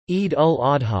Eid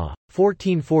ul-Adha,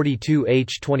 1442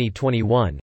 H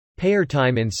 2021. Prayer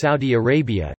time in Saudi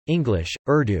Arabia, English,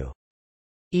 Urdu.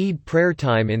 Eid prayer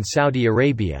time in Saudi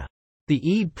Arabia. The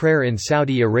Eid prayer in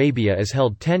Saudi Arabia is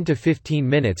held 10 to 15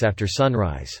 minutes after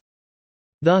sunrise.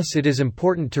 Thus it is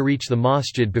important to reach the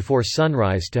masjid before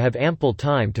sunrise to have ample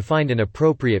time to find an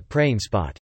appropriate praying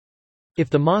spot. If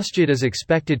the masjid is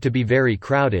expected to be very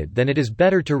crowded, then it is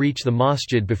better to reach the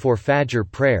masjid before Fajr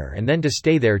prayer and then to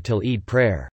stay there till Eid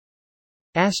prayer.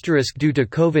 Due to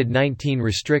COVID-19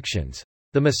 restrictions,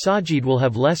 the masajid will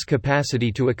have less capacity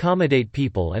to accommodate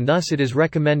people, and thus it is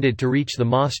recommended to reach the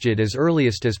masjid as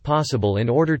earliest as possible in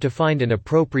order to find an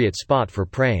appropriate spot for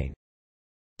praying.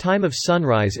 Time of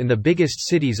sunrise in the biggest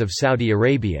cities of Saudi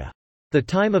Arabia. The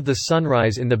time of the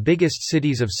sunrise in the biggest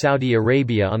cities of Saudi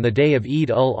Arabia on the day of Eid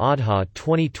ul-Adha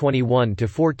 2021 to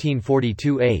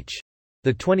 1442 H.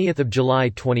 The 20th of July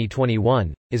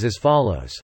 2021 is as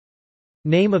follows.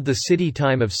 Name of the city: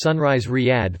 time of sunrise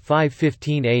Riyadh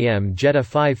 5:15 am, Jeddah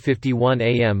 5:51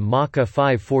 am, Makkah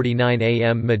 5:49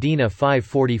 am, Medina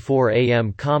 5:44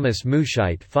 am, Qamas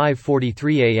Mushait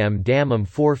 5:43 am, Dammam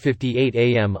 4:58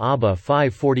 am, Aba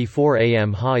 5:44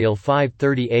 am, Ha'il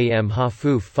 5:30 am,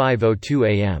 Hafuf 5:02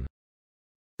 am.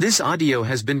 This audio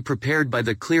has been prepared by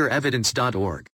theclearevidence.org.